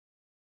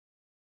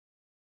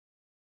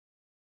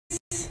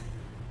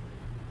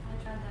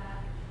tried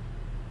that.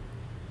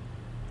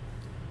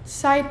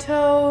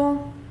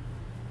 Saito.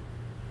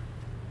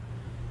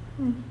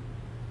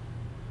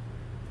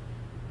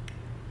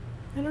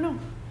 I don't know.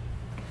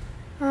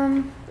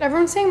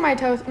 Everyone's saying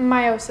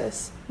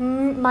meiosis.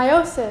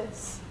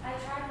 Meiosis. I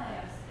tried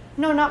meiosis.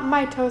 No, not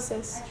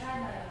mitosis. I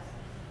tried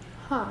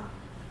meiosis. Huh.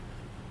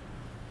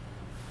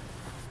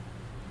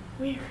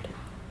 Weird.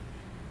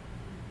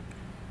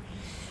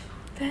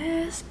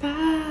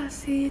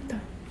 Despacito.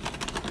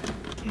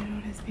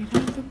 Quiero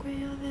respirar tu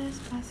cuello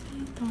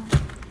despacito.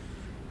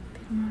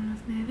 Firmo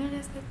los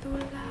niveles de tu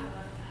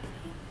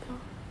laberinto.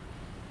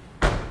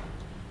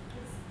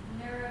 It's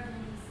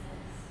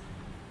neurogenesis.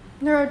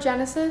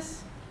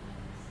 Neurogenesis?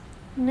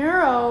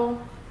 Neuro.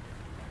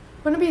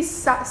 Wouldn't it be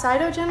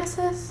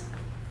cytogenesis?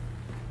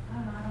 I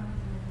don't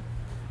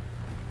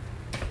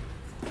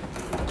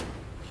know.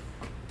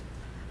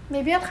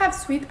 Maybe I'll have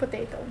sweet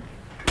potato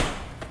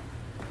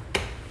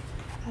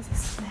as a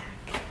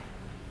snack.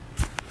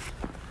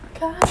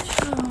 Gosh,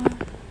 oh,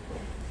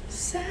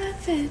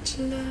 savage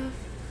love.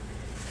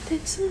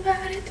 Did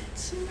somebody?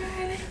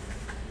 I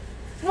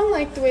don't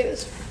like the way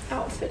this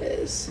outfit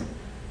is.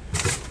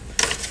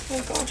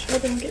 Oh gosh, I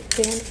hope I don't get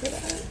banned for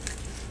that.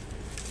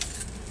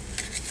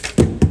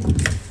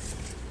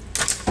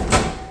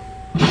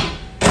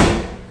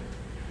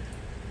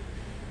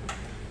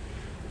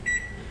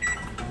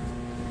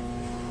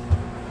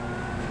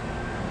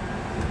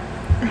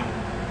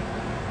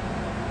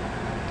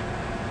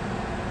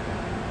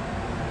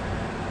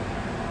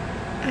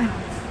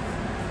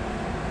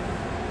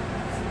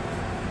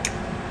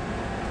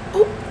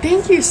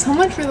 Thank you so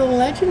much for the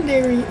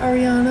legendary,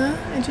 Ariana.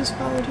 I just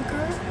followed you,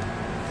 girl.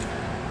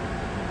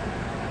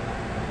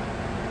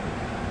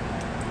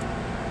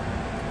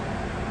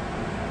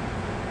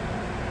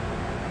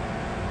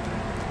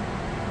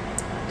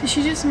 Did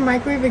she just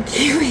microwave a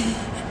kiwi?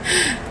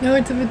 No,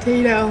 it's a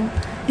potato.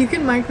 You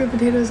can microwave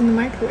potatoes in the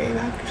microwave,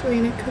 actually,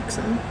 and it cooks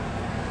them.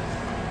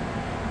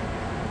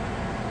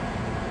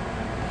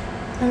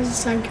 I was a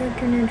side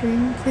character in your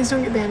dream. Please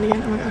don't get banned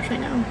again. Oh my gosh, I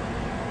know.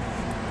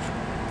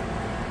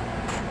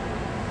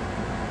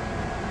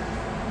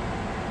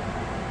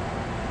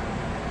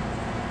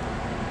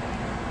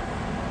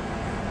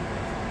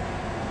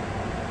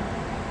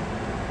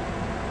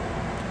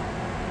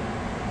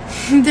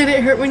 Did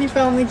it hurt when you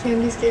fell on the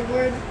candy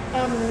skateboard?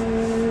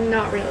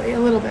 Not really, a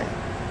little bit.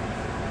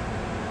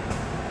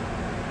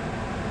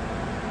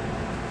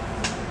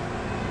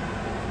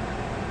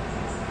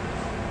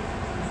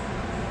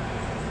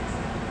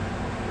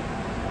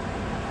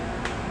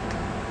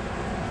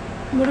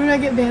 What did I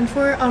get banned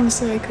for?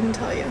 Honestly, I couldn't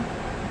tell you.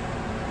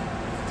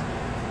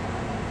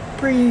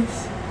 Breathe.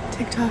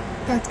 TikTok.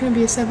 That's gonna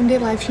be a 7-day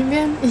live stream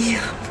ban?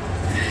 Yeah.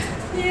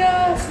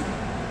 Yeah.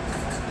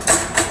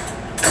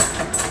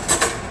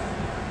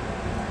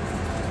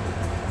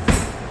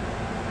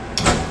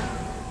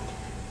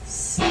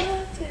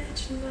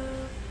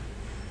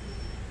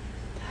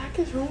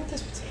 What is wrong with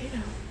this potato?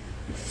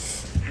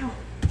 Ow.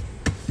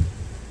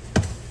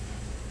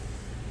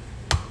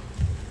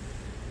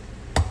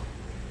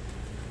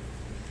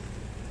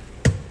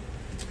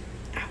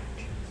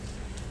 Ouch.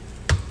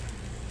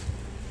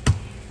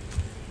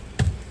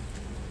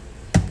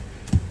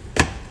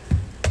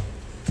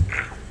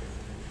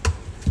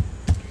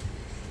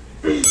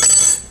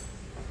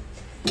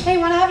 Hey,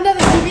 wanna have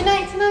another movie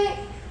night tonight?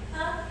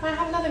 Huh? Wanna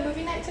have another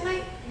movie night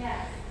tonight?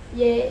 Yeah.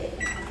 Yeah.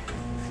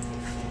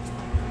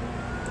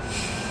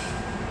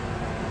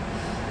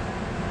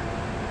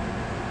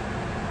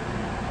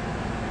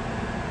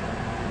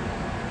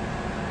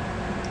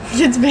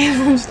 It's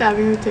banned from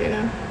stabbing a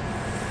potato.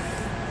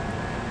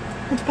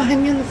 It's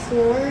behind me on the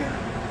floor.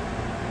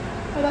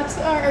 Oh, that's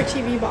our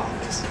TV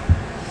box.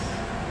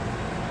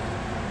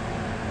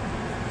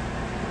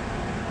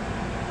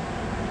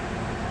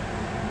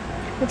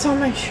 What's on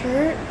my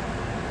shirt?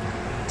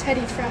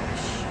 Teddy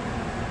Fresh.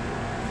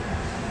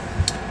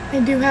 I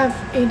do have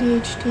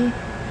ADHD.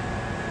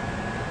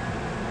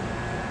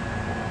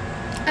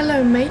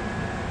 Hello, mate.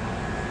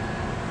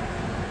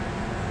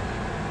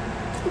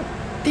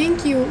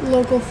 Thank you,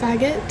 local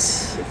faggot,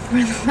 for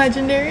the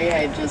legendary.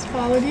 I just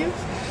followed you.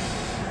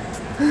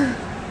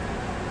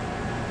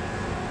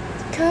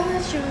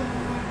 'Cause you're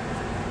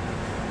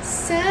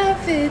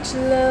savage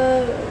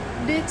love.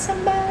 Did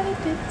somebody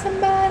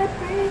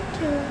break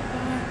your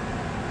heart?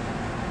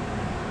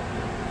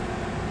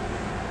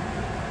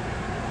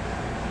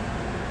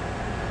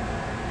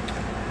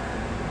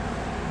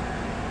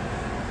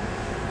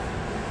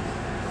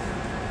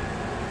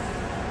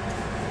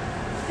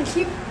 I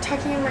keep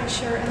tucking in my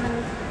shirt and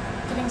then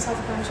getting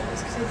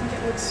self-conscious because I think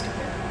it looks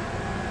stupid.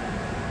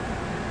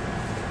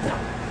 No.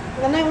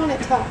 Then I want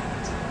it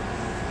tucked.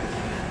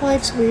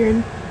 Life's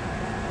weird.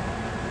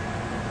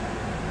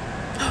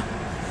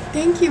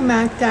 Thank you,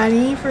 Mac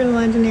Daddy, for the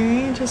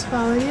legendary. I just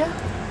followed you.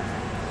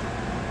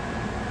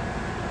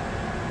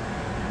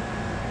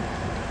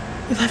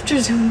 You left your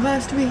Zoom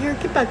class to be here.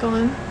 Get back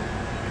on.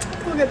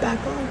 Go get back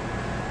on.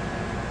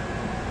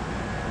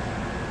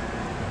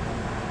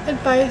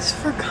 Advice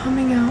for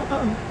coming out.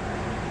 Uh-oh.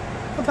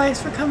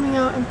 advice for coming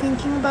out. I'm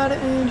thinking about it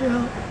and I need your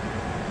help.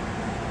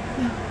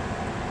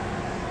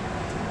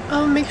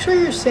 Yeah. Make sure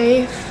you're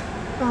safe.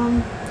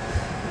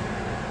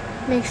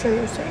 Make sure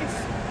you're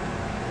safe.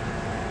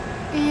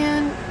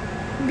 And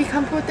be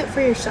comfortable with it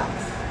for yourself.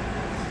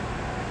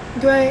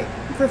 Do I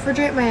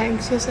refrigerate my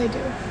eggs? Yes, I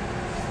do.